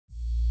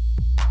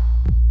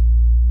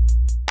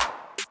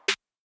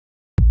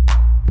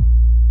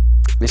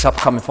this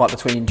upcoming fight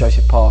between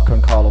Joseph Parker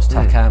and Carlos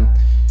Takam.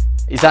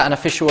 Is that an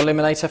official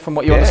eliminator from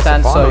what you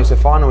understand? It's a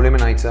final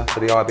eliminator for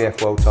the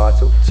IBF world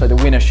title. So the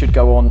winner should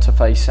go on to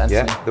face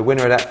Anthony? Yeah, the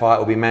winner of that fight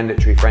will be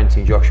mandatory for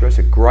Anthony Joshua. It's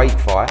a great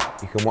fight.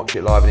 You can watch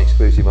it live and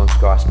exclusive on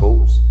Sky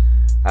Sports.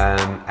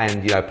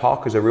 And you know,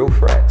 Parker's a real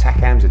threat.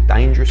 Takam's a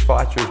dangerous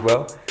fighter as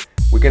well.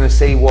 We're going to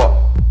see what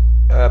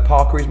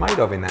Parker is made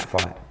of in that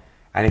fight.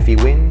 And if he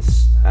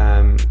wins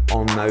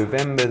on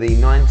November the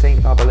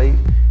 19th, I believe,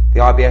 the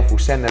IBF will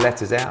send the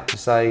letters out to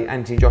say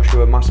Anthony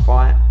Joshua must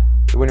fight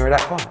the winner of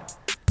that fight.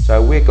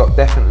 So we've got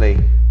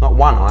definitely, not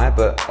one eye,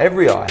 but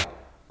every eye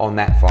on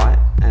that fight.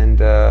 And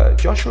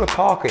Joshua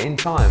Parker in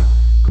time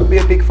could be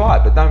a big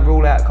fight, but don't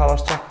rule out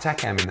Carlos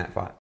Takam in that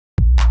fight.